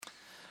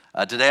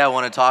Today I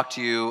want to talk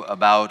to you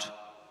about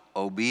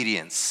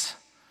obedience.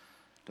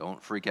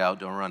 Don't freak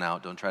out, don't run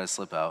out, don't try to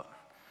slip out.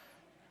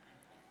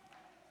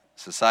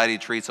 Society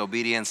treats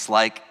obedience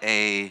like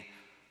the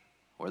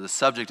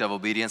subject of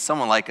obedience,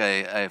 someone like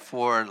a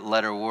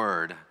four-letter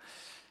word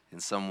in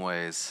some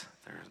ways.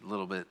 They're a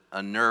little bit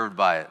unnerved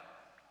by it.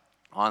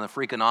 On the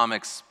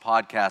Freakonomics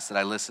podcast that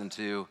I listened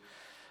to,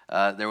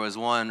 there was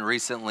one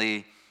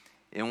recently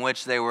in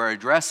which they were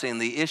addressing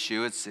the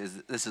issue. This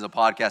is a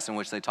podcast in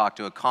which they talk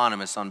to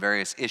economists on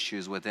various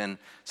issues within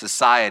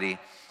society.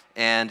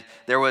 And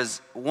there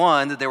was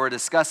one that they were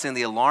discussing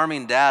the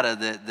alarming data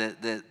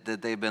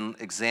that they've been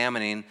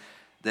examining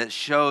that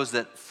shows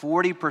that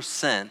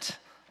 40%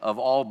 of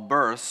all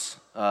births,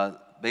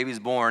 babies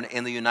born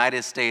in the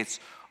United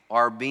States,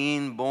 are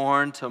being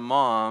born to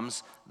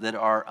moms that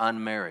are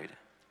unmarried.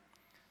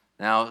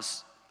 Now,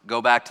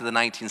 go back to the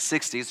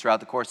 1960s. Throughout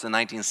the course of the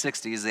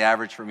 1960s, the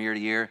average from year to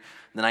year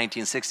in the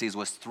 1960s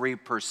was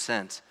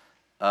 3%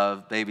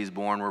 of babies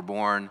born were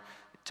born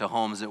to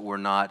homes that were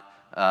not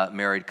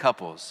married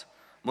couples.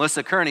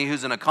 Melissa Kearney,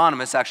 who's an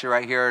economist, actually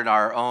right here at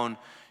our own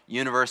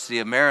University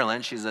of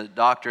Maryland, she's a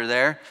doctor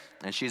there,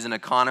 and she's an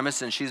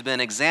economist, and she's been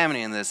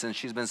examining this, and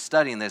she's been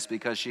studying this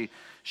because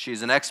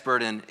she's an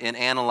expert in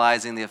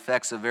analyzing the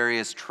effects of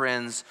various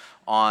trends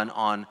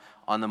on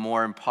the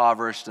more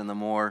impoverished and the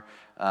more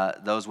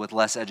those with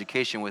less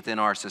education within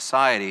our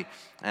society.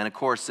 And of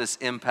course, this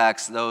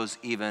impacts those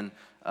even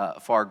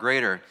far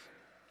greater.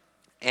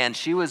 And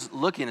she was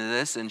looking at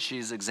this, and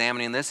she's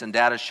examining this, and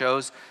data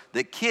shows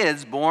that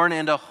kids born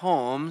into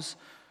homes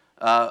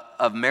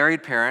of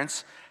married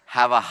parents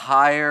have a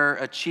higher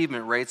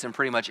achievement rates in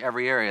pretty much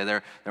every area.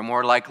 They're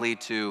more likely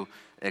to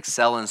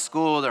excel in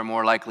school. They're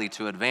more likely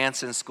to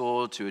advance in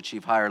school, to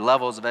achieve higher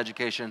levels of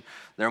education.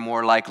 They're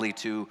more likely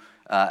to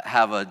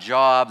have a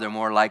job. They're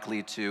more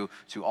likely to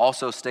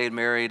also stay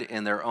married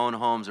in their own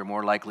homes. They're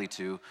more likely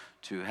to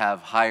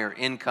have higher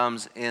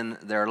incomes in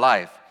their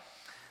life.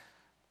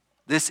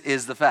 This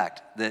is the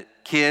fact that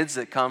kids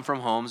that come from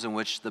homes in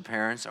which the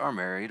parents are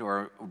married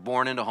or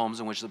born into homes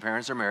in which the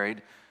parents are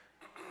married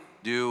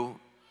do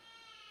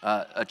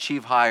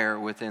achieve higher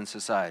within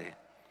society.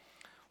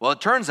 Well,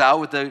 it turns out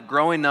with the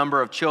growing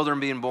number of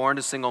children being born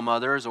to single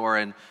mothers or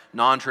in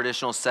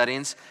non-traditional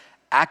settings,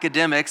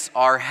 academics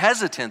are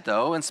hesitant,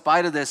 though, in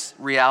spite of this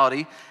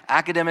reality,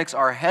 academics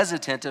are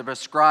hesitant to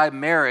prescribe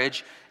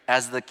marriage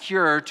as the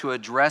cure to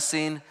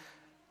addressing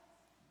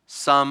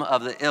some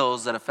of the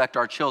ills that affect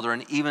our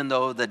children, even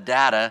though the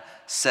data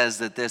says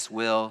that this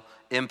will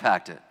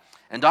impact it.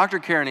 And Dr.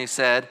 Kearney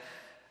said,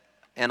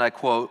 and I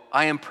quote,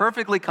 "I am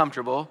perfectly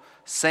comfortable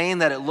saying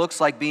that it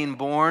looks like being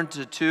born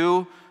to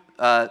two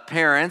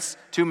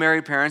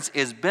married parents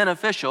is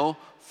beneficial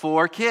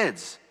for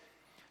kids."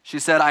 She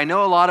said, "I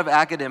know a lot of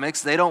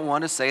academics, they don't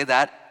want to say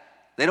that.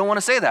 They don't want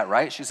to say that,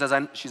 right?" She says,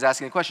 she's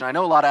asking a question. "I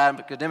know a lot of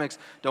academics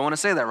don't want to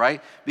say that,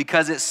 right?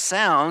 Because it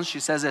sounds," she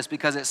says this,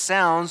 "because it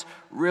sounds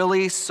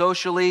really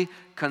socially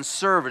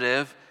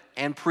conservative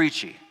and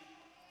preachy."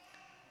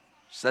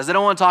 She says they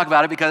don't want to talk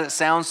about it because it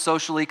sounds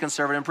socially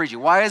conservative and preachy.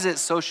 Why is it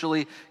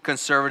socially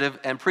conservative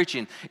and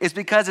preaching? It's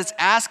because it's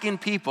asking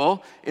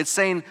people, it's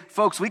saying,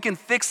 folks, we can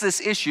fix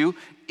this issue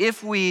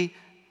if we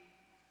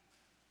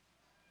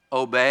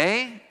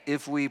obey,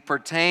 if we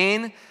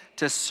pertain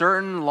to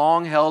certain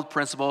long-held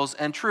principles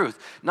and truth.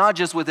 Not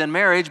just within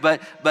marriage, but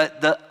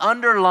the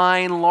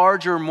underlying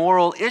larger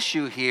moral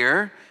issue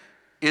here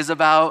is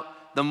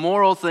about the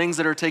moral things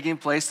that are taking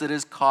place that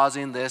is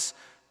causing this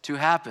to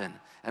happen.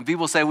 And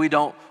people say we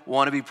don't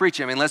want to be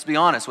preaching. I mean, let's be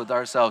honest with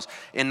ourselves.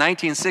 In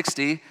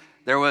 1960,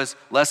 there was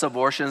less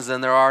abortions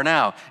than there are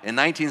now. In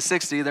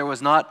 1960, there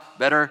was not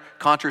better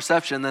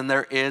contraception than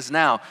there is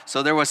now.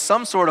 So there was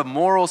some sort of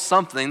moral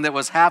something that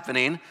was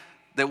happening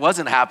that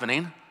wasn't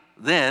happening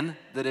then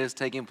that is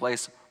taking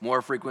place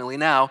more frequently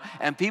now.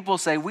 And people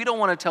say we don't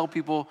want to tell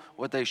people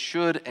what they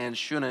should and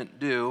shouldn't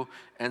do.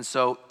 And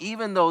so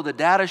even though the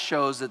data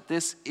shows that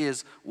this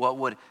is what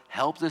would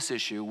help this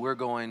issue, we're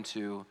going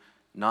to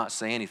not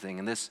say anything.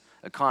 And this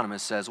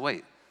economist says,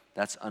 wait,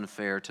 that's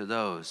unfair to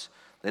those.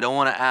 They don't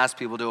want to ask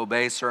people to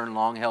obey certain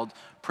long-held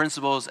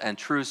principles and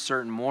truths,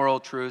 certain moral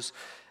truths.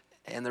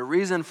 And the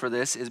reason for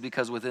this is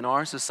because within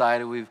our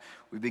society, we've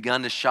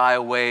begun to shy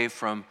away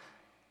from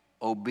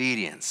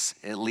obedience,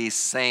 at least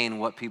saying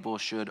what people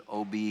should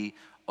be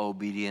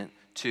obedient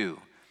to.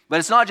 But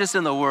it's not just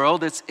in the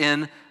world, it's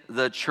in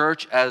the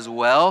church as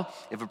well.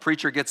 If a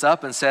preacher gets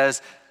up and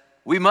says,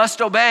 we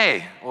must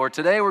obey, or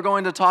today we're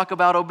going to talk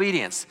about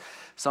obedience,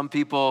 some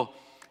people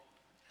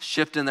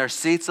shift in their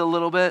seats a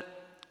little bit.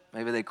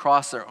 Maybe they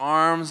cross their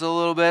arms a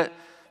little bit.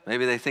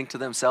 Maybe they think to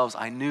themselves,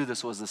 I knew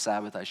this was the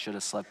Sabbath. I should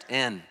have slept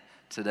in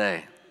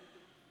today.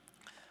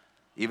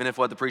 Even if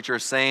what the preacher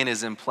is saying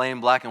is in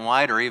plain black and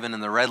white or even in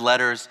the red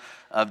letters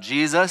of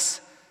Jesus,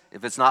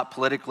 if it's not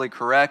politically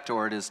correct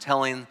or it is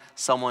telling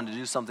someone to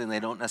do something they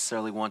don't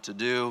necessarily want to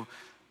do,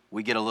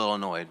 we get a little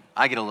annoyed.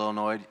 I get a little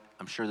annoyed.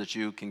 I'm sure that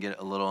you can get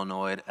a little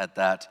annoyed at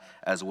that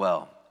as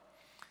well.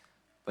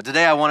 But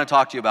today I want to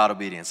talk to you about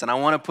obedience, and I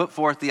want to put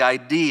forth the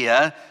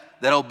idea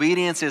that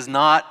obedience is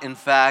not, in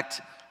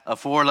fact, a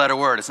four-letter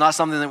word. It's not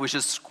something that we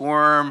should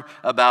squirm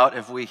about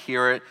if we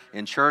hear it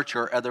in church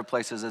or other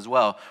places as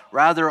well.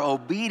 Rather,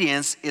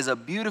 obedience is a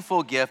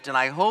beautiful gift, and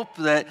I hope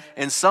that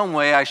in some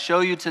way I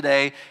show you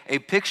today a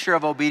picture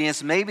of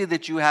obedience maybe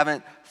that you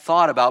haven't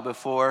thought about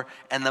before,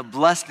 and the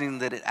blessing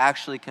that it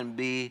actually can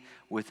be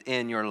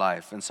within your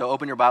life. And so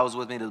open your Bibles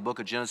with me to the book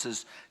of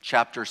Genesis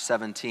chapter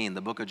 17.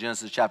 The book of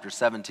Genesis chapter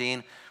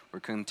 17. We're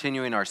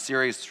continuing our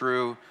series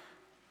through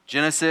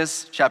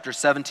Genesis chapter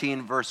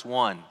 17 verse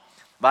 1. The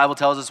Bible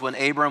tells us when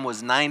Abram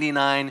was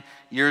 99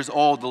 years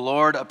old, the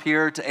Lord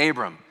appeared to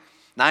Abram.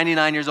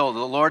 99 years old, the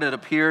Lord had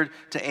appeared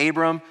to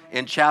Abram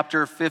in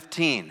chapter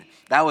 15.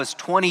 That was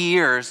 20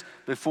 years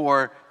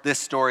before this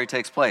story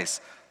takes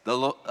place.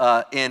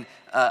 In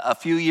a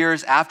few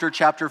years after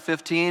chapter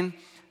 15,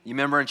 you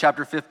remember in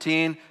chapter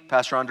 15,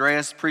 Pastor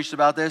Andreas preached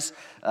about this.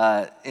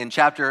 In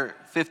chapter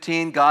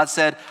 15, God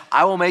said,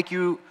 I will make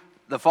you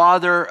the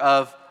father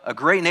of a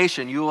great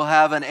nation. You will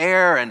have an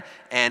heir,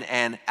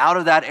 and out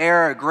of that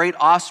heir, a great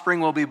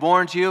offspring will be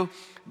born to you.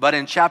 But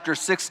in chapter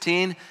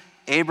 16,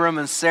 Abram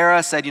and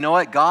Sarah said, you know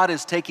what, God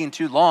is taking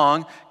too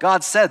long.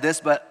 God said this,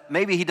 but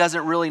maybe he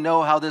doesn't really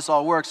know how this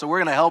all works, so we're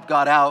going to help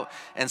God out.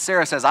 And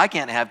Sarah says, I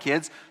can't have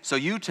kids, so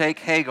you take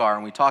Hagar.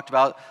 And we talked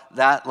about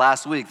that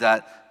last week,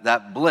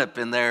 that blip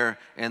in their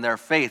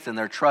faith and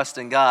their trust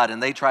in God,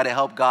 and they try to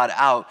help God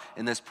out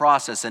in this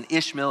process, and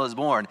Ishmael is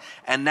born.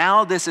 And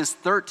now this is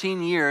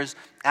 13 years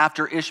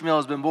after Ishmael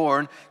has been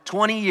born,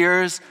 20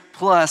 years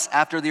plus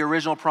after the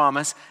original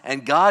promise,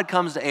 and God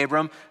comes to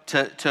Abram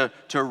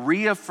to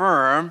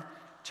reaffirm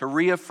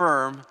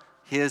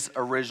his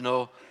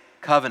original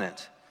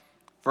covenant.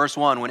 Verse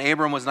 1, when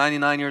Abram was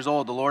 99 years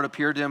old, the Lord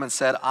appeared to him and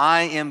said,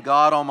 I am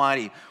God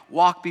Almighty.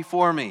 Walk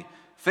before me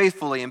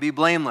faithfully and be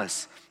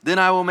blameless. Then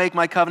I will make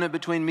my covenant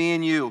between me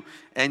and you,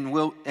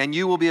 and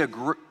you will be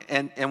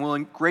and will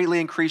greatly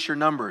increase your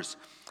numbers.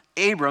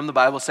 Abram, the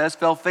Bible says,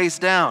 fell face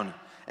down,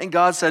 and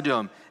God said to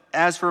him,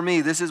 as for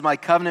me, this is my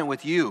covenant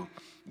with you.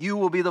 You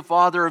will be the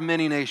father of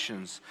many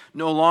nations.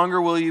 No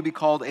longer will you be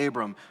called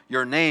Abram.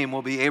 Your name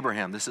will be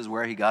Abraham. This is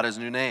where he got his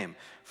new name.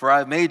 For I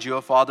have made you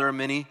a father of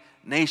many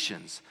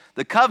nations.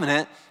 The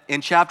covenant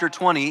in chapter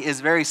 20 is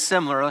very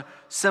similar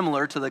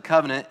to the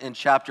covenant in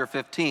chapter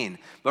 15.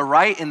 But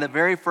right in the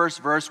very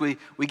first verse, we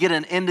get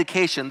an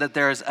indication that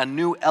there is a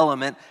new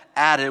element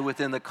added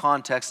within the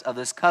context of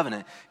this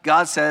covenant.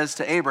 God says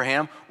to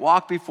Abraham,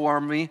 walk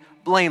before me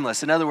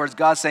blameless. In other words,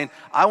 God's saying,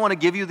 I want to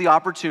give you the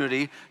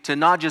opportunity to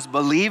not just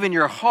believe in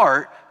your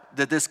heart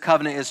that this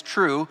covenant is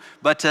true,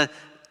 but to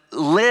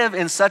live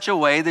in such a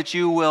way that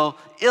you will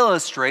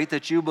illustrate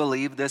that you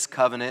believe this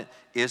covenant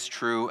is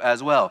true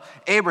as well.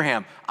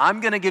 Abraham,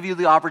 I'm going to give you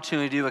the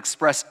opportunity to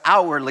express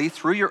outwardly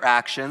through your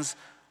actions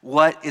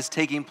what is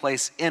taking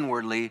place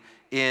inwardly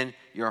in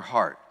your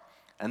heart.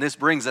 And this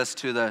brings us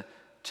to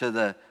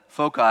the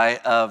foci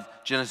of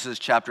Genesis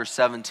chapter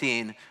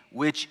 17,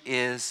 which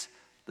is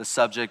the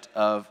subject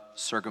of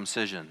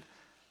circumcision.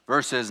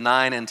 Verses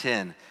 9 and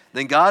 10.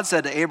 Then God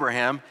said to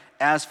Abraham,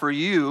 as for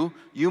you,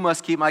 you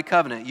must keep my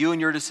covenant, you and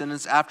your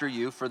descendants after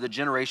you for the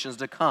generations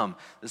to come.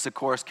 This, of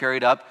course,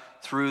 carried up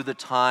through the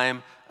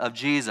time of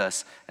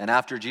Jesus. And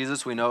after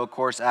Jesus, we know, of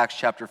course, Acts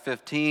chapter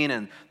 15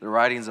 and the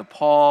writings of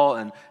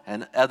Paul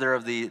and other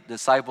of the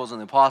disciples and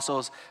the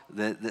apostles,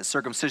 that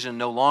circumcision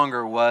no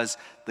longer was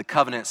the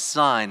covenant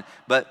sign.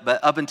 But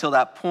up until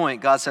that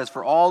point, God says,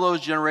 for all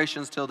those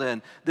generations till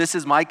then, this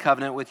is my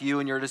covenant with you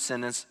and your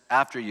descendants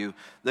after you.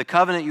 The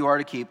covenant you are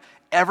to keep,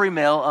 every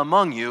male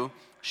among you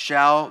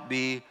shall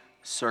be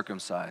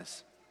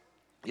circumcised.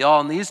 Y'all,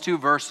 in these two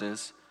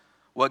verses,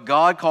 what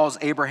God calls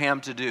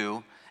Abraham to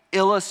do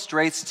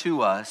illustrates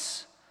to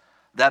us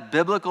that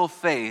biblical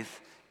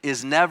faith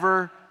is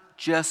never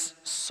just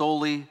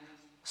solely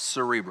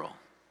cerebral.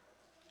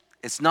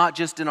 It's not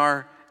just in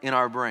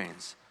our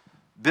brains.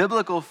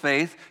 Biblical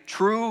faith,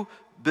 true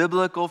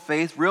biblical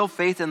faith, real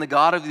faith in the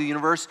God of the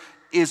universe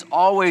is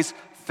always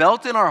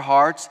felt in our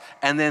hearts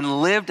and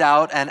then lived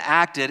out and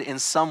acted in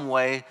some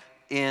way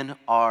in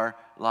our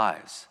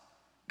lives.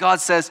 God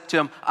says to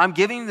him, I'm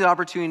giving you the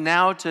opportunity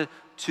now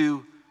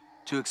to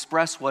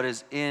express what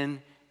is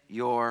in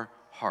your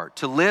heart,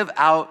 to live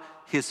out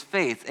his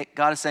faith.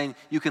 God is saying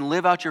you can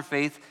live out your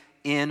faith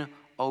in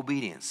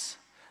obedience.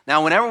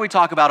 Now, whenever we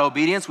talk about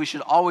obedience, we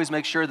should always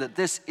make sure that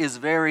this is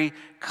very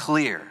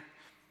clear.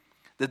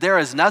 That there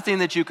is nothing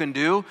that you can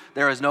do,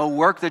 there is no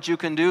work that you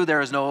can do,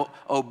 there is no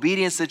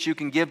obedience that you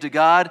can give to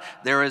God,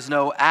 there is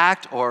no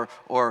act or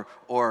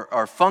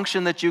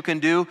function that you can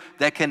do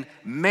that can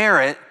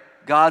merit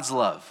God's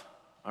love,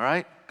 all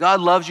right? God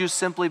loves you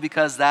simply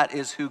because that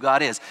is who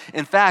God is.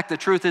 In fact, the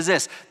truth is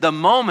this, the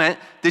moment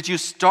that you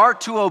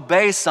start to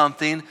obey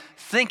something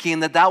thinking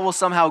that will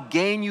somehow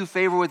gain you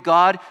favor with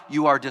God,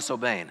 you are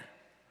disobeying.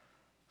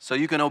 So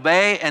you can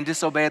obey and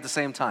disobey at the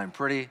same time.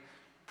 Pretty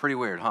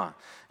weird, huh?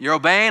 You're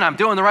obeying, I'm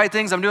doing the right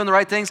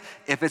things.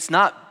 If it's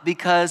not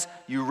because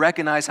you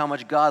recognize how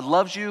much God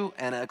loves you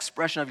and an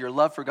expression of your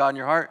love for God in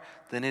your heart,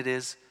 then it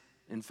is,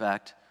 in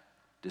fact,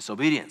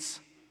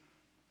 disobedience.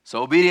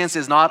 So obedience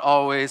is not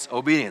always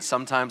obedience.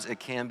 Sometimes it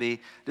can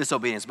be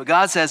disobedience. But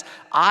God says,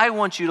 I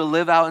want you to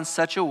live out in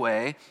such a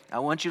way,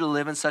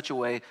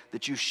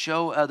 that you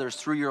show others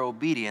through your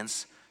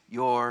obedience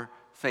your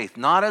faith.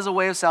 Not as a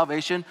way of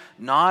salvation,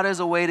 not as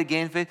a way to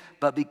gain faith,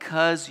 but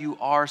because you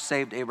are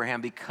saved,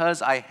 Abraham,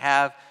 because I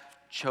have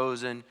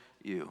chosen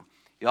you.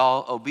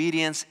 Y'all,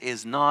 obedience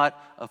is not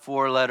a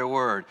four-letter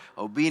word.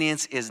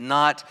 Obedience is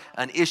not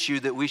an issue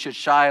that we should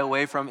shy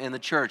away from in the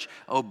church.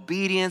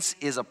 Obedience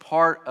is a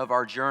part of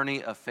our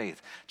journey of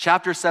faith.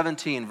 Chapter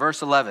 17,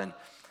 verse 11,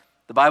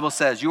 the Bible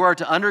says, you are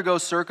to undergo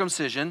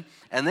circumcision,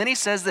 and then he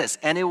says this,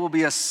 and it will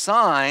be a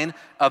sign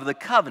of the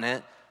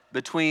covenant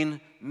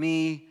between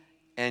me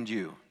and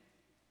you.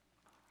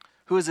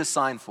 Who is this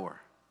sign for?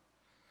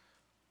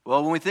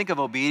 Well, when we think of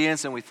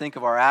obedience and we think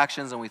of our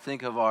actions and we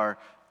think of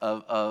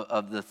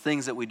of the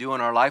things that we do in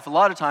our life, a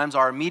lot of times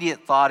our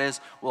immediate thought is,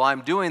 well,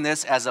 I'm doing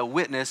this as a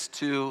witness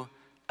to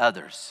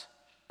others.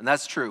 And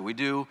that's true. We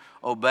do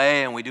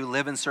obey and we do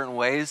live in certain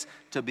ways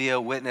to be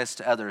a witness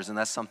to others, and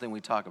that's something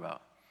we talk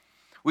about.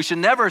 We should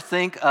never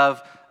think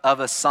of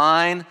a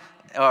sign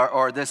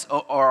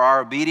or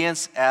our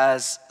obedience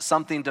as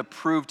something to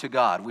prove to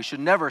God. We should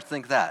never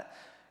think that.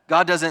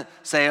 God doesn't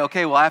say,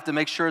 okay, well, I have to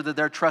make sure that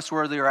they're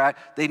trustworthy or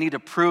they need to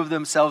prove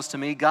themselves to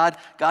me. God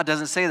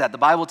doesn't say that. The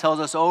Bible tells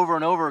us over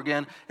and over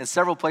again in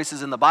several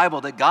places in the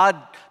Bible that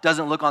God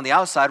doesn't look on the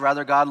outside,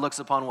 rather God looks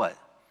upon what?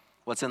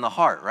 What's in the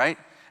heart, right?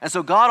 And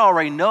so God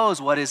already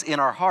knows what is in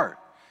our heart.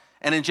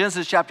 And in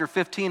Genesis chapter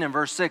 15 and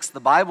verse 6, the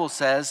Bible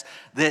says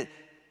that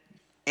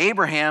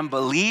Abraham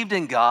believed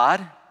in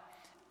God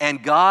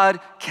and God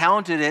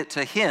counted it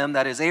to him,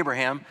 that is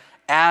Abraham,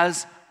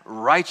 as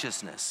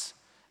righteousness.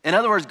 In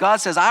other words,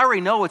 God says, I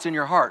already know what's in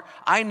your heart.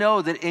 I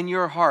know that in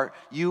your heart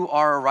you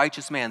are a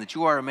righteous man, that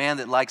you are a man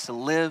that likes to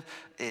live,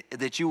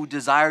 that you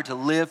desire to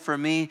live for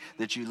me,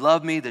 that you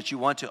love me, that you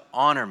want to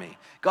honor me.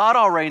 God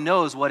already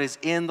knows what is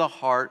in the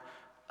heart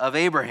of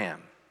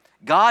Abraham.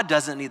 God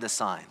doesn't need the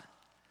sign.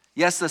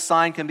 Yes, the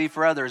sign can be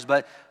for others,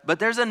 but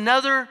there's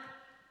another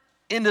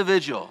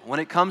individual when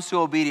it comes to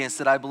obedience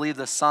that I believe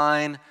the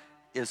sign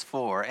is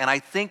for. And I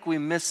think we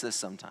miss this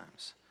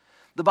sometimes.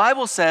 The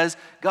Bible says,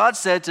 God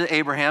said to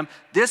Abraham,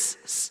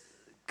 this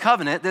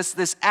covenant,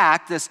 this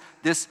act,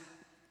 this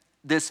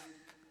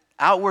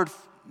outward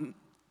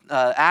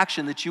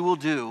action that you will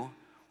do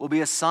will be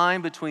a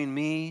sign between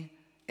me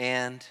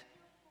and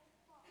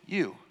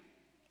you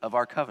of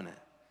our covenant.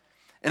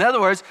 In other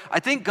words, I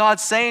think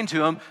God's saying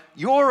to him,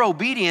 your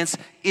obedience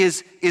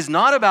is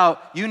not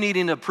about you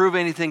needing to prove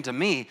anything to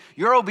me.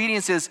 Your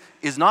obedience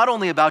is not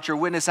only about your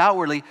witness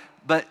outwardly,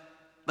 but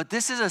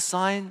this is a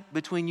sign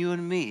between you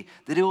and me,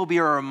 that it will be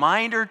a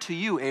reminder to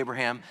you,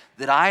 Abraham,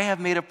 that I have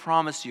made a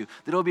promise to you,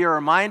 that it will be a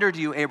reminder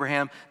to you,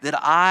 Abraham, that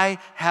I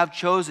have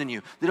chosen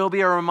you, that it will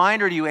be a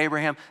reminder to you,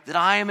 Abraham, that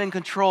I am in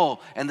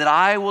control and that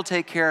I will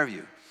take care of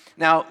you.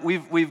 Now,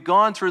 we've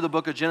gone through the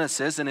book of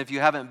Genesis, and if you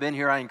haven't been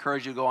here, I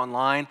encourage you to go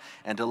online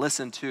and to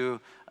listen to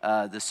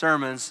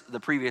the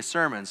previous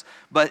sermons.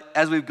 But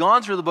as we've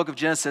gone through the book of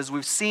Genesis,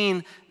 we've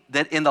seen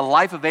that in the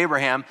life of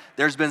Abraham,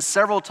 there's been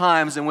several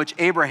times in which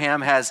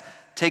Abraham has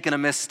taken a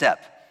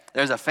misstep.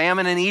 There's a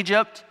famine in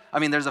Egypt.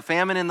 There's a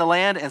famine in the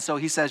land, and so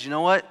he says, you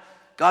know what?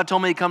 God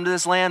told me to come to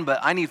this land, but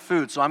I need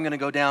food, so I'm going to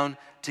go down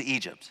to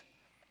Egypt.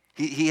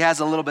 He has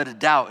a little bit of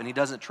doubt, and he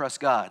doesn't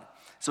trust God.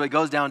 So he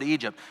goes down to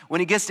Egypt.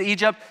 When he gets to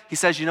Egypt, he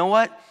says, you know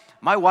what?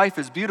 My wife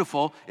is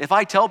beautiful. If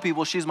I tell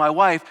people she's my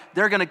wife,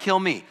 they're going to kill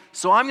me.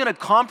 So I'm going to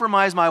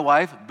compromise my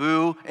wife,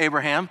 boo,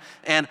 Abraham,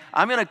 and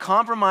I'm going to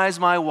compromise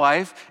my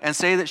wife and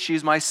say that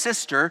she's my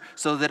sister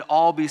so that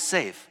all be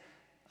safe.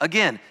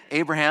 Again,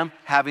 Abraham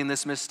having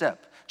this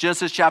misstep.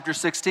 Genesis chapter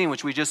 16,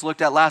 which we just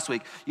looked at last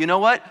week. You know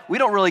what? We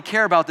don't really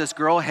care about this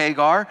girl,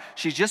 Hagar.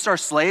 She's just our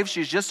slave.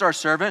 She's just our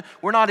servant.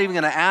 We're not even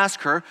going to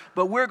ask her,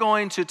 but we're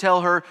going to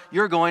tell her,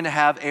 you're going to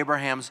have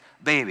Abraham's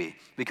baby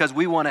because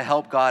we want to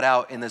help God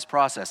out in this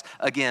process.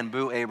 Again,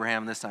 boo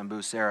Abraham, this time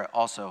boo Sarah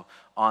also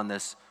on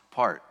this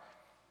part.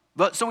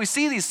 But so we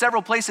see these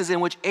several places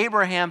in which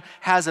Abraham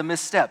has a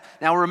misstep.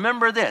 Now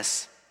remember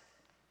this.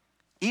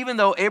 Even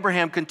though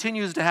Abraham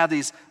continues to have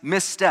these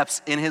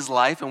missteps in his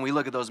life, and we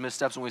look at those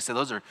missteps and we say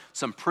those are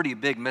some pretty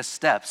big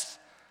missteps,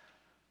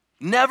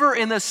 never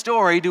in the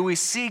story do we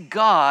see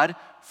God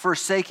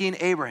forsaking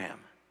Abraham.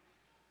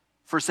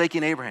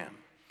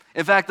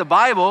 In fact, the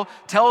Bible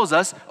tells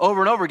us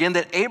over and over again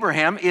that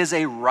Abraham is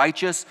a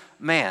righteous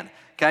man.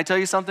 Can I tell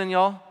you something,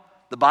 y'all?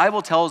 The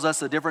Bible tells us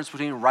the difference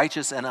between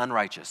righteous and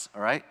unrighteous,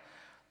 all right?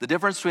 The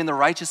difference between the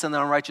righteous and the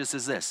unrighteous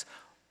is this.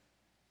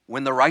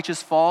 When the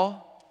righteous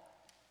fall,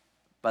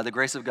 by the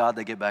grace of God,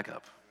 they get back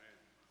up.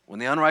 When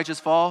the unrighteous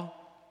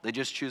fall, they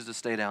just choose to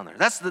stay down there.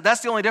 That's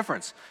the only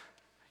difference.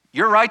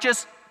 You're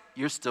righteous,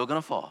 you're still going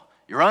to fall.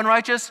 You're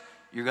unrighteous,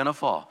 you're going to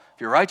fall.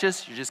 If you're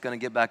righteous, you're just going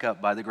to get back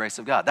up by the grace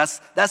of God.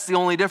 That's the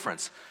only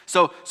difference.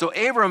 So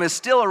Abram is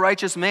still a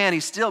righteous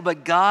man.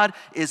 But God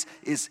is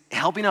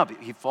helping up.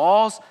 He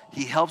falls,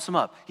 he helps him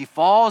up. He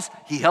falls,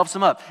 he helps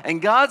him up.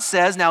 And God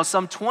says now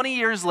some 20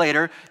 years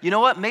later, you know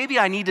what? Maybe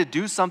I need to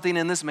do something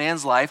in this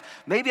man's life.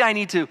 Maybe I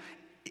need to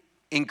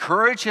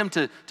encourage him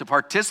to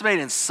participate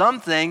in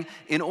something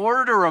in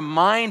order to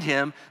remind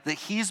him that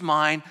he's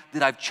mine,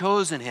 that I've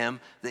chosen him,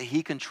 that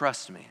he can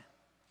trust me.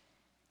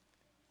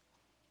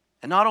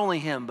 And not only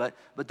him, but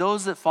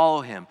those that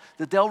follow him,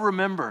 that they'll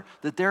remember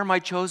that they're my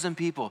chosen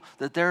people,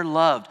 that they're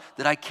loved,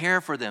 that I care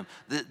for them,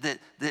 that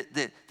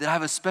I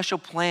have a special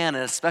plan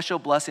and a special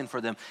blessing for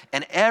them.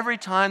 And every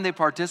time they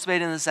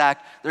participate in this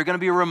act, they're going to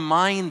be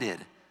reminded,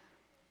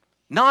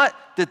 not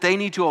that they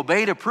need to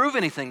obey to prove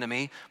anything to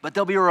me, but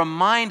they'll be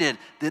reminded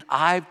that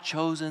I've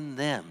chosen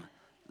them,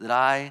 that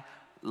I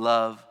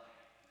love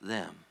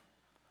them.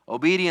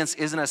 Obedience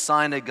isn't a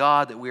sign to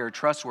God that we are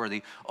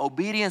trustworthy.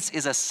 Obedience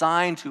is a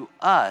sign to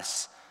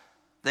us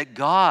that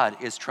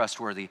God is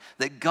trustworthy,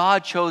 that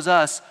God chose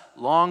us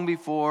long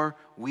before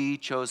we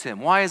chose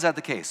him. Why is that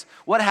the case?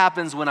 What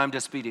happens when I'm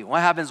disobedient?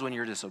 What happens when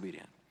you're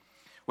disobedient?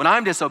 When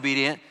I'm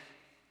disobedient,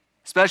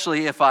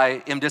 especially if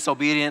I am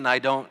disobedient and I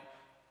don't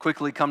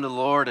quickly come to the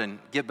Lord and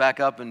get back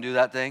up and do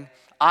that thing,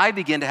 I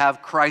begin to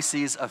have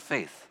crises of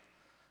faith.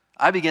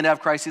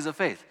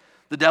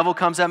 The devil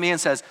comes at me and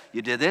says,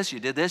 you did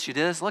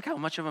this. Look how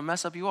much of a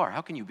mess up you are.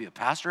 How can you be a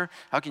pastor?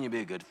 How can you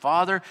be a good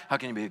father? How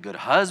can you be a good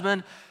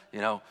husband?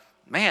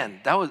 Man,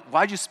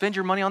 why'd you spend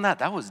your money on that?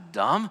 That was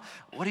dumb.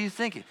 What are you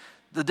thinking?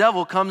 The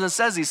devil comes and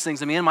says these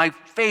things to me, and my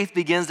faith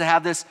begins to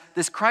have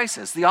this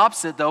crisis. The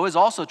opposite, though, is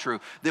also true.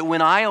 That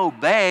when I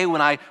obey, when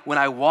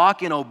I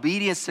walk in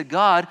obedience to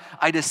God,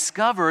 I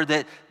discover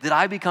that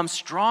I become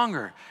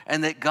stronger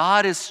and that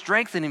God is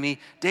strengthening me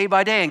day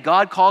by day. And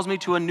God calls me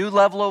to a new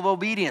level of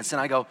obedience. And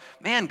I go,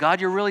 man,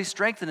 God, you're really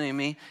strengthening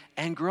me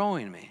and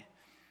growing me.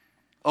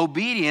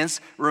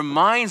 Obedience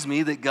reminds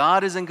me that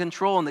God is in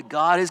control and that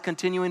God is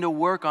continuing to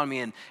work on me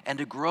and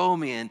to grow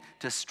me and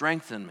to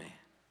strengthen me.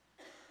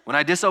 When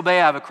I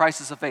disobey, I have a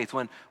crisis of faith.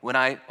 When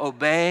I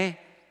obey,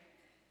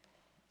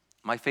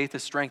 my faith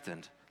is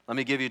strengthened. Let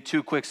me give you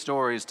 2 quick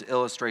stories to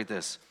illustrate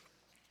this.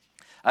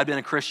 I've been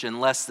a Christian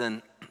less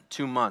than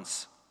 2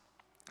 months,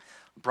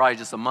 probably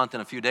just a month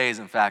and a few days,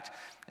 in fact.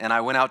 And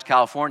I went out to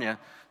California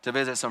to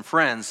visit some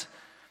friends.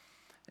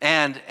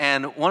 And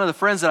one of the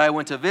friends that I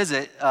went to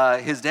visit,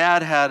 his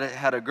dad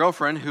had a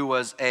girlfriend who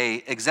was a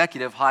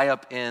executive high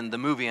up in the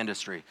movie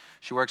industry.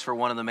 She works for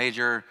one of the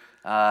major.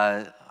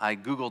 I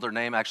Googled her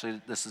name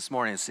actually this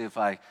morning to see if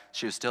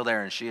she was still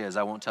there, and she is.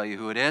 I won't tell you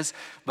who it is,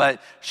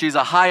 but she's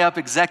a high-up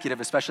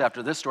executive, especially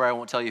after this story, I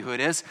won't tell you who it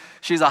is.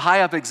 She's a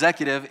high-up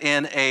executive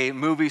in a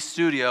movie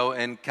studio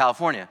in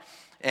California,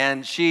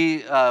 and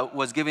she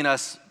was giving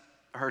us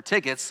her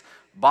tickets,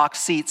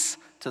 box seats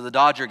to the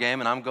Dodger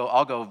game, and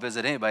I'll go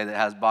visit anybody that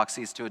has box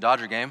seats to a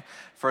Dodger game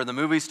for the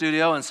movie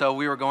studio, and so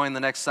we were going the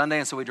next Sunday,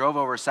 and so we drove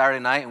over Saturday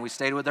night, and we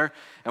stayed with her,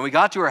 and we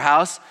got to her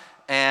house,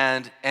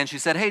 and she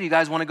said, hey, do you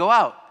guys want to go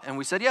out? And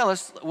we said, yeah,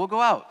 we'll go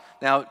out.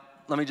 Now,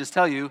 let me just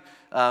tell you,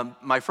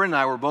 my friend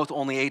and I were both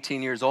only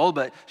 18 years old,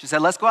 but she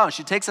said, let's go out. And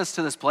she takes us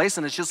to this place,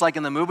 and it's just like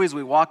in the movies.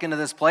 We walk into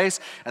this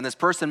place, and this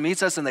person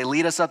meets us, and they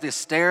lead us up these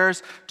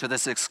stairs to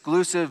this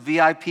exclusive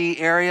VIP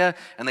area,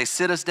 and they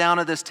sit us down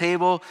at this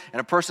table, and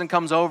a person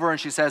comes over, and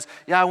she says,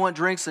 yeah, I want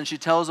drinks, and she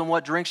tells them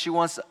what drinks she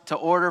wants to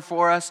order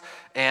for us,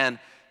 and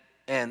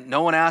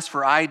no one asked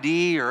for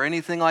ID or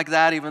anything like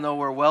that, even though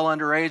we're well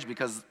underage,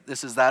 because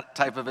this is that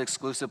type of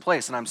exclusive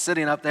place. And I'm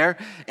sitting up there,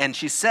 and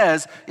she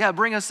says, yeah,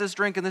 bring us this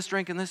drink and this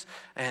drink and this.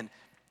 And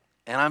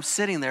I'm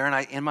sitting there,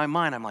 and in my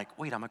mind, I'm like,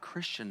 wait, I'm a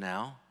Christian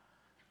now.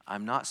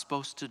 I'm not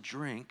supposed to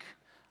drink.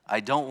 I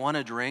don't want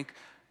to drink.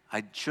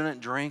 I shouldn't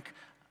drink.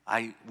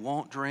 I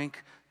won't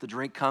drink. The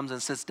drink comes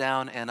and sits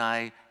down, and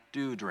I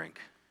do drink.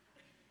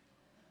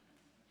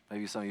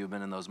 Maybe some of you have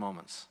been in those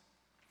moments.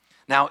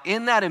 Now,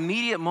 in that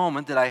immediate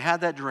moment that I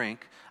had that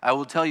drink, I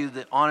will tell you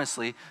that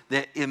honestly,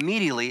 that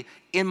immediately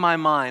in my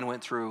mind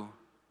went through,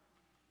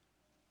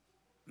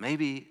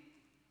 maybe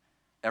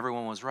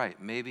everyone was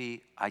right.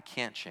 Maybe I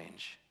can't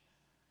change.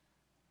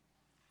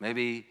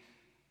 Maybe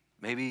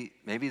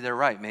they're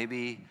right.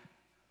 Maybe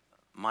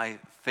my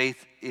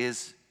faith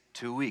is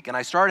too weak. And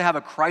I started to have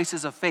a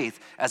crisis of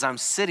faith as I'm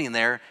sitting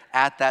there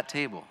at that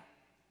table.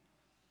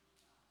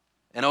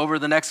 And over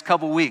the next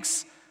couple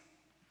weeks,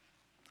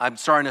 I'm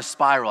starting to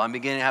spiral. I'm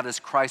beginning to have this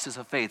crisis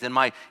of faith. In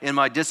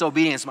my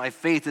disobedience, my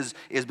faith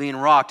is being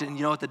rocked. And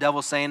you know what the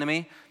devil's saying to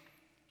me?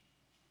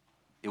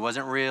 It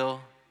wasn't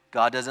real.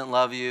 God doesn't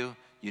love you.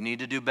 You need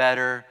to do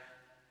better.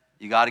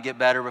 You got to get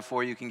better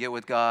before you can get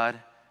with God.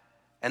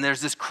 And there's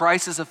this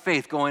crisis of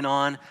faith going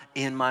on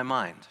in my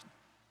mind,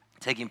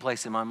 taking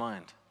place in my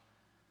mind.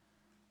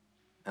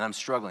 And I'm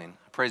struggling.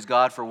 Praise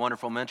God for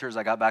wonderful mentors.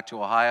 I got back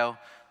to Ohio.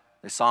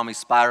 They saw me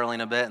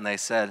spiraling a bit, and they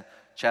said,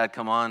 Chad,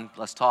 come on,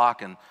 let's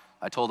talk. And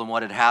I told them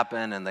what had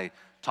happened, and they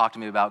talked to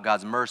me about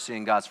God's mercy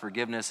and God's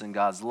forgiveness and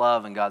God's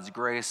love and God's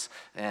grace,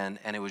 and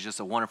it was just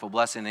a wonderful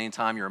blessing.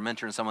 Anytime you're a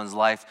mentor in someone's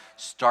life,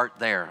 start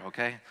there,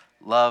 okay?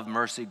 Love,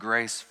 mercy,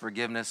 grace,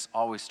 forgiveness,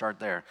 always start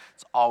there.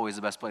 It's always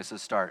the best place to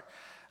start.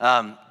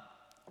 But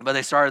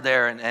they started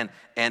there,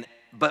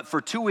 but for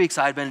 2 weeks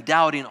I had been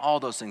doubting all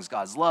those things: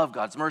 God's love,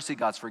 God's mercy,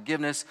 God's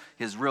forgiveness,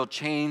 His real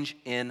change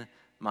in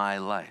my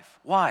life.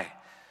 Why?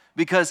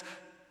 Because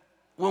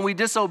when we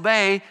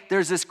disobey,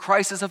 there's this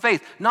crisis of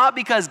faith. Not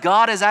because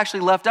God has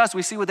actually left us.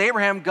 We see with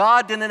Abraham,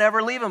 God didn't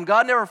ever leave him.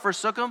 God never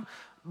forsook him.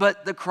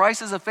 But the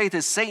crisis of faith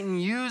is Satan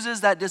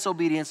uses that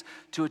disobedience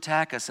to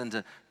attack us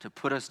and to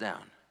put us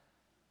down.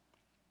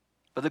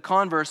 But the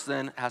converse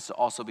then has to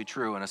also be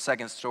true, and a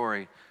second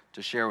story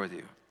to share with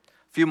you.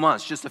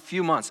 Just a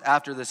few months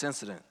after this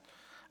incident,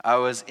 I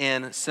was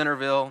in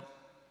Centerville,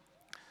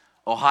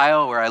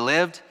 Ohio, where I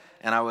lived,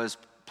 and I was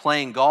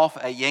playing golf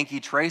at Yankee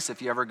Trace.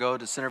 If you ever go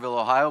to Centerville,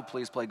 Ohio,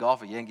 please play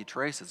golf at Yankee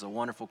Trace. It's a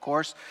wonderful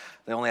course.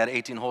 They only had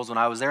 18 holes when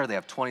I was there. They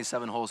have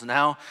 27 holes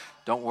now.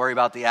 Don't worry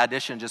about the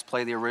addition. Just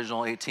play the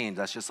original 18.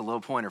 That's just a little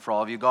pointer for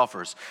all of you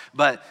golfers.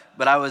 But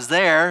I was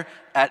there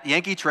at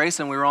Yankee Trace,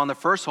 and we were on the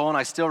first hole, and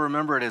I still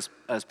remember it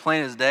as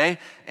plain as day.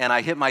 And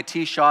I hit my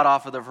tee shot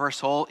off of the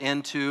first hole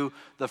into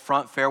the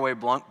front fairway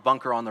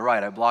bunker on the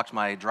right. I blocked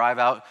my drive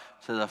out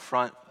to the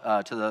front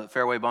to the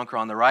fairway bunker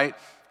on the right.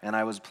 And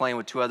I was playing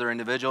with two other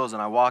individuals,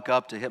 and I walk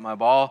up to hit my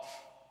ball,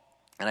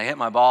 and I hit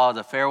my ball at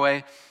the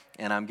fairway,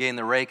 and I'm getting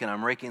the rake, and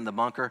I'm raking the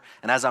bunker.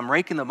 And as I'm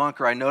raking the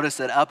bunker, I notice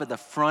that up at the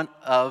front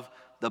of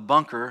the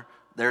bunker,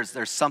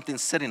 there's something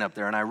sitting up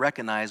there, and I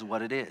recognize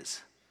what it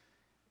is.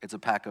 It's a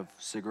pack of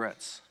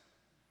cigarettes.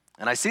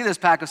 And I see this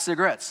pack of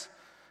cigarettes,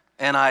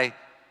 and I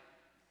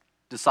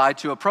decide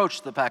to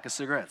approach the pack of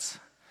cigarettes.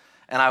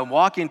 And I'm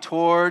walking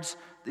towards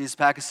these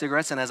pack of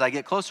cigarettes, and as I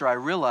get closer, I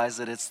realize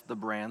that it's the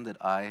brand that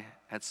I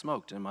had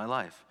smoked in my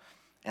life.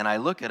 And I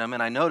look at them,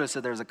 and I notice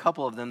that there's a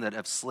couple of them that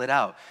have slid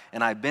out.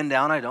 And I bend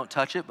down, I don't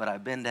touch it, but I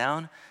bend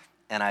down,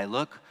 and I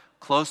look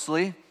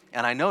closely,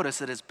 and I notice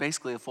that it's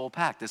basically a full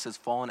pack. This has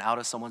fallen out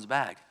of someone's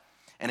bag.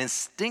 And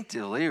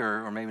instinctively,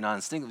 or maybe not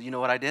instinctively, you know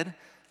what I did?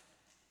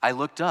 I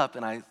looked up,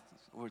 and I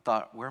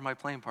thought, where are my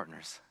playing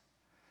partners?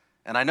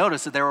 And I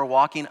noticed that they were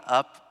walking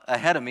up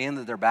ahead of me, and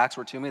that their backs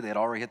were to me. They had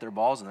already hit their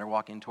balls, and they're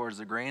walking towards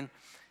the green.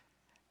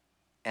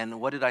 And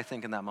what did I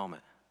think in that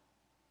moment?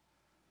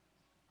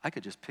 I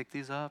could just pick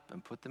these up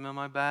and put them in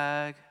my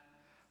bag.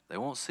 They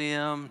won't see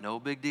them, no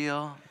big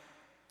deal.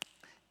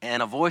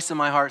 And a voice in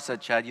my heart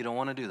said, Chad, you don't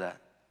want to do that.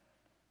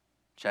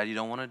 Chad, you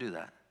don't want to do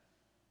that.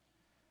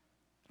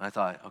 And I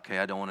thought, okay,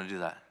 I don't want to do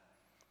that.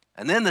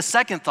 And then the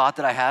second thought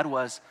that I had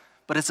was,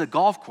 but it's a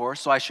golf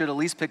course, so I should at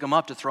least pick them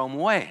up to throw them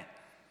away.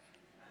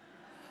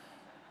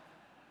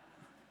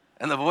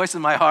 And the voice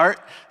in my heart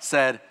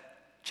said,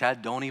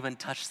 Chad, don't even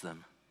touch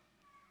them.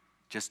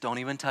 Just don't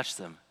even touch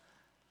them.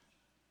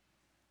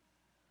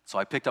 So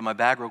I picked up my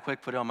bag real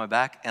quick, put it on my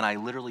back, and I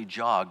literally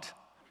jogged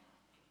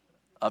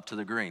up to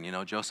the green. You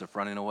know, Joseph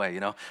running away,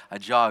 I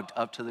jogged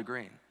up to the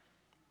green.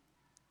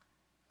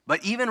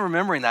 But even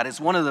remembering that is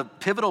one of the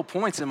pivotal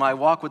points in my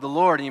walk with the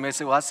Lord. And you may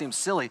say, well, that seems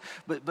silly.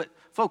 But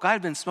folk, I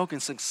had been smoking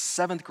since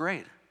seventh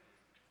grade.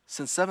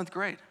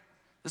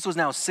 This was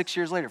now 6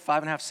 years later,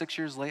 5.5, 6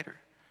 years later.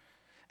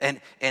 And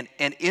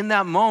in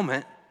that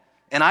moment,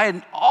 and I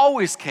had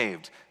always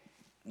caved.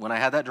 When I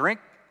had that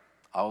drink,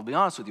 I will be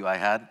honest with you, I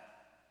had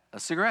a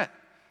cigarette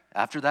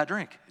after that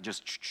drink.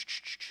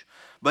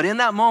 But in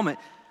that moment,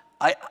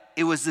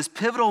 it was this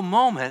pivotal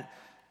moment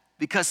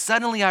because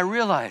suddenly I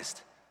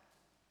realized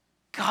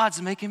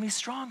God's making me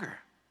stronger.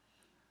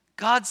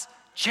 God's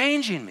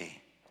changing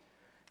me.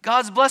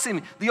 God's blessing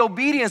me. The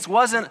obedience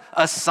wasn't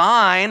a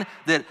sign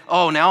that,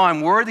 now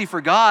I'm worthy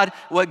for God.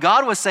 What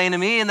God was saying to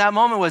me in that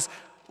moment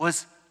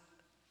was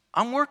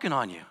I'm working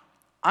on you.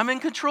 I'm in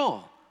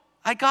control.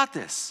 I got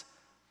this.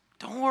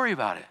 Don't worry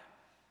about it.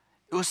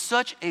 It was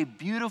such a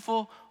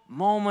beautiful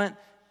moment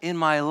in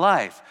my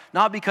life.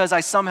 Not because I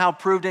somehow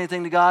proved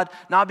anything to God,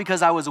 not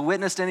because I was a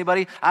witness to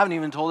anybody. I haven't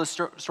even told this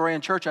story in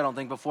church, I don't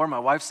think, before. My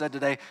wife said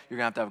today, you're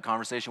going to have a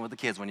conversation with the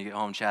kids when you get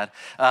home, Chad.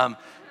 But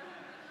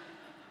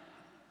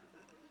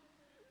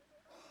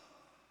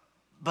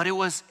it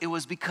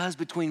was because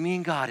between me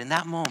and God, in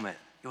that moment,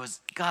 it was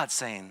God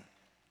saying,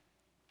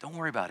 don't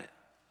worry about it.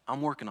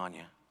 I'm working on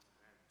you.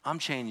 I'm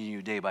changing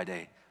you day by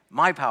day.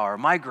 My power,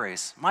 my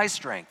grace, my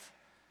strength.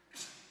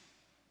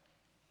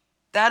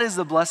 That is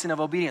the blessing of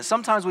obedience.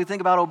 Sometimes we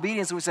think about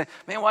obedience and we say,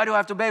 man, why do I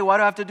have to obey? Why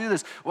do I have to do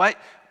this? Why?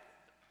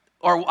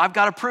 Or I've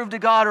got to prove to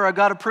God, or I've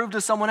got to prove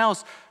to someone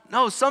else.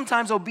 No,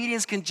 sometimes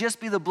obedience can just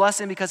be the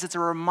blessing because it's a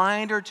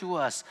reminder to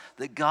us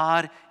that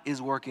God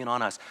is working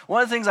on us.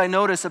 One of the things I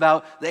notice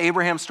about the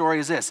Abraham story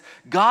is this.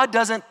 God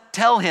doesn't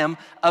tell him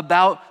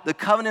about the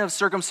covenant of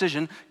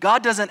circumcision.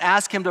 God doesn't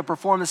ask him to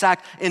perform this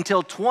act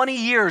until 20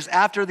 years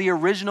after the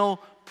original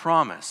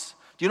promise.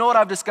 Do you know what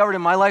I've discovered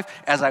in my life?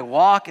 As I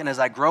walk and as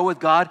I grow with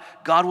God,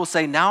 God will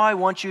say, now I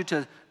want you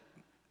to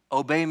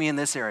obey me in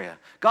this area.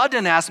 God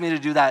didn't ask me to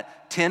do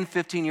that 10,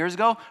 15 years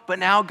ago, but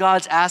now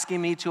God's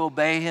asking me to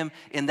obey him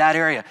in that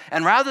area.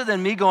 And rather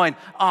than me going,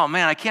 oh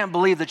man, I can't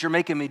believe that you're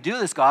making me do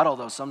this, God,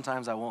 although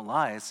sometimes I won't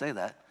lie, I say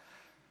that.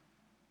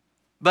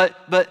 But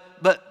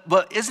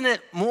isn't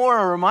it more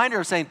a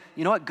reminder of saying,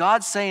 you know what,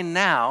 God's saying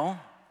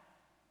now,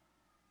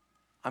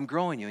 I'm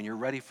growing you and you're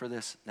ready for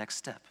this next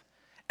step.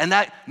 And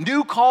that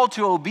new call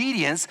to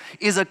obedience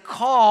is a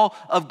call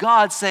of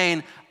God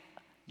saying,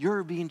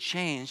 you're being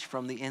changed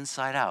from the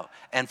inside out.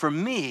 And for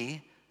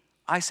me,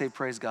 I say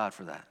praise God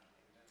for that.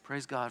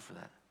 Praise God for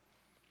that.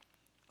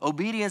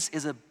 Obedience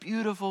is a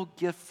beautiful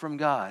gift from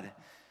God,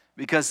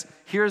 because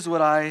here's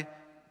what I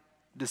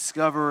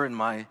discover in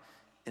my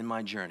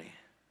journey.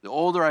 The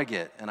older I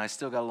get, and I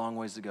still got a long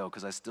ways to go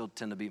because I still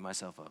tend to beat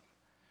myself up.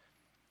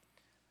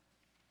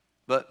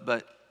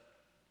 But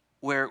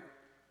where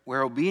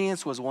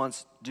obedience was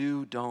once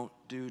do, don't,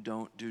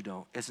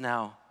 it's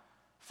now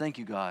thank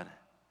you, God,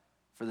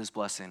 for this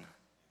blessing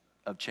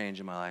of change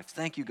in my life.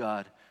 Thank you,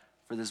 God,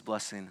 for this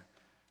blessing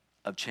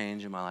of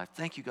change in my life.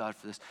 Thank you, God,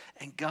 for this.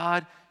 And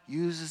God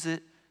uses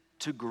it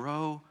to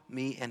grow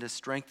me and to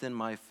strengthen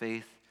my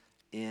faith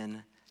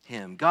in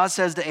him. God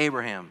says to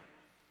Abraham,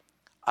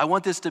 I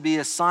want this to be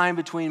a sign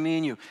between me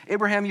and you.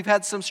 Abraham, you've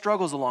had some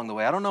struggles along the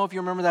way. I don't know if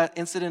you remember that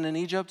incident in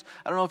Egypt.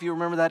 I don't know if you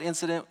remember that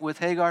incident with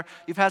Hagar.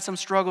 You've had some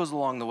struggles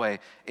along the way,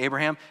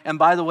 Abraham. And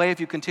by the way, if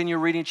you continue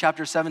reading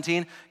chapter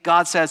 17,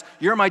 God says,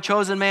 you're my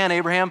chosen man,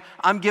 Abraham.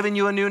 I'm giving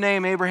you a new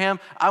name,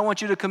 Abraham. I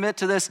want you to commit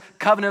to this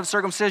covenant of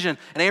circumcision.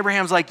 And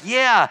Abraham's like,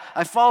 yeah,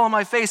 I fall on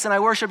my face and I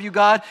worship you,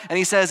 God. And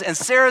he says, and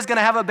Sarah's going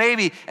to have a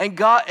baby. And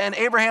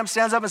Abraham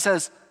stands up and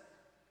says,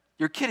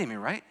 you're kidding me,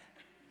 right?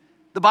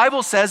 The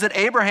Bible says that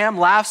Abraham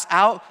laughs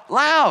out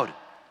loud.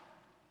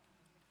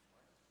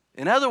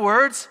 In other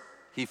words,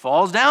 he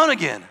falls down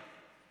again.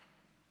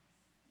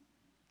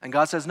 And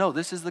God says, no,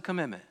 this is the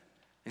commitment.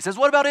 He says,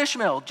 what about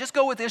Ishmael? Just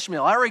go with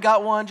Ishmael. I already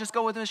got one. Just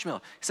go with Ishmael.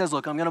 He says,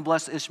 look, I'm going to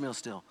bless Ishmael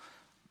still.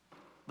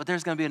 But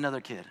there's going to be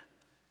another kid.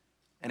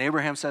 And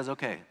Abraham says,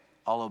 okay,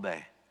 I'll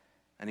obey.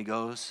 And he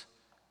goes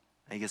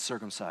and he gets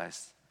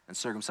circumcised and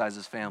circumcises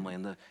his family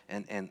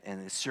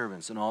and his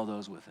servants and all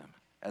those with him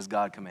as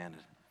God commanded.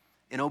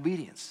 In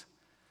obedience.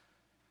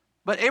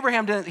 But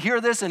Abraham didn't hear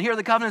this and hear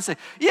the covenant and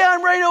say, yeah,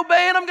 I'm ready to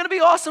obey and I'm going to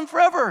be awesome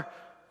forever.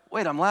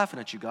 Wait, I'm laughing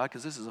at you, God,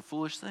 because this is a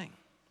foolish thing.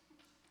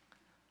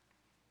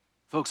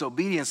 Folks,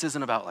 obedience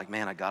isn't about like,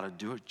 man, I got to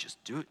do it,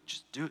 just do it,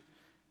 just do it.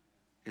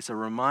 It's a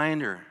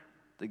reminder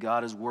that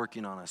God is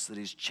working on us, that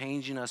he's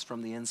changing us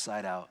from the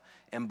inside out.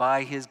 And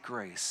by his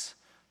grace,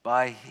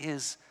 by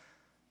his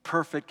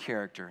perfect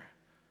character,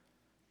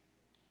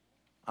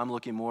 I'm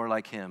looking more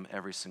like him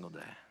every single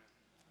day.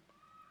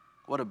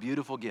 What a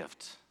beautiful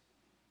gift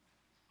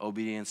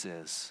obedience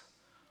is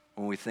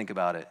when we think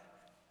about it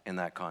in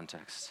that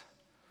context.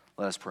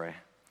 Let us pray.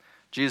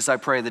 Jesus, I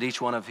pray that each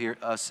one of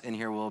us in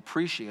here will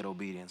appreciate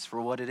obedience for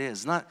what it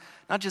is. Not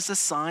just a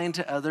sign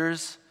to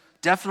others,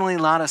 definitely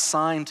not a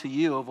sign to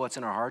you of what's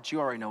in our hearts. You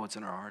already know what's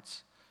in our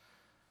hearts.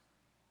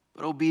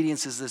 But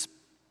obedience is this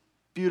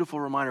beautiful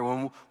reminder.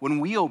 When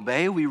we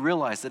obey, we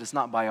realize that it's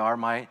not by our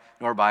might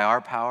nor by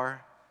our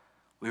power.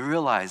 We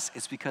realize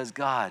it's because,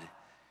 God,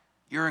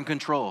 you're in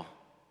control.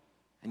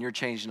 And you're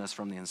changing us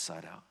from the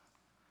inside out.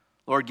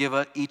 Lord, give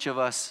each of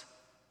us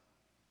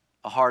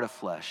a heart of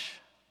flesh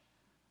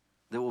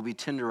that will be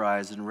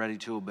tenderized and ready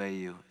to obey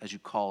you as you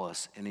call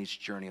us in each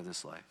journey of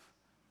this life.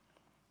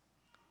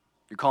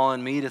 You're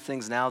calling me to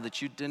things now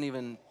that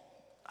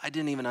I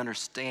didn't even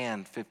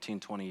understand 15,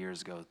 20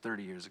 years ago,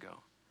 30 years ago.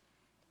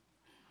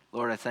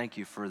 Lord, I thank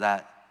you for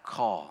that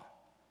call.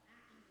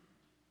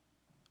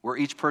 Where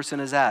each person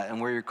is at and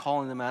where you're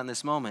calling them at in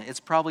this moment, it's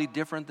probably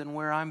different than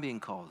where I'm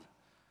being called.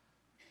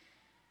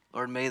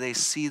 Lord, may they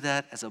see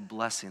that as a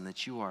blessing,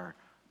 that you are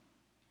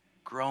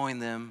growing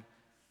them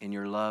in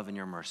your love and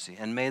your mercy.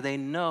 And may they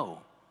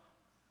know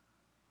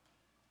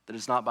that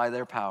it's not by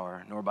their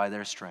power nor by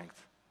their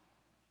strength,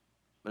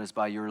 but it's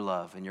by your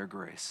love and your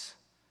grace.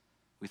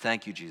 We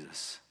thank you,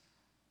 Jesus.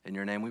 In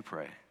your name we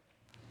pray.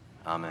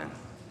 Amen.